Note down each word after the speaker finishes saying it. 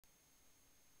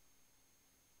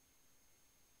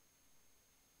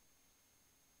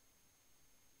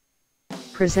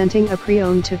presenting a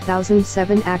pre-owned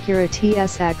 2007 Acura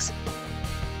TSX.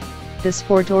 This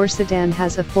four-door sedan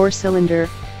has a four-cylinder,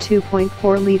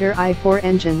 2.4-liter i4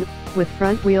 engine, with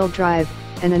front-wheel drive,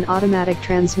 and an automatic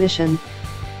transmission.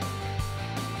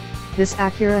 This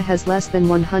Acura has less than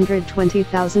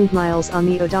 120,000 miles on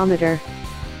the odometer.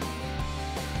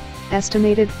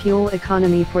 Estimated fuel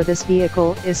economy for this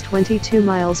vehicle is 22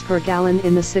 miles per gallon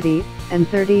in the city, and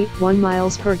 31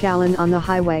 miles per gallon on the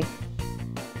highway.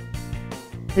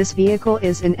 This vehicle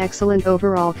is in excellent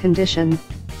overall condition.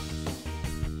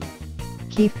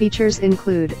 Key features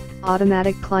include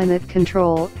automatic climate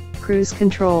control, cruise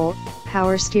control,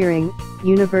 power steering,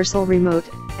 universal remote,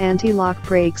 anti-lock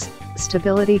brakes,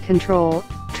 stability control,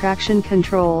 traction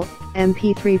control,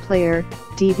 MP3 player,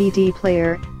 DVD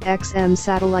player, XM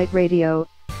satellite radio,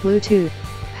 Bluetooth,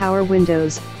 power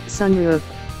windows, sunroof,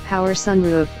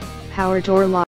 power door lock.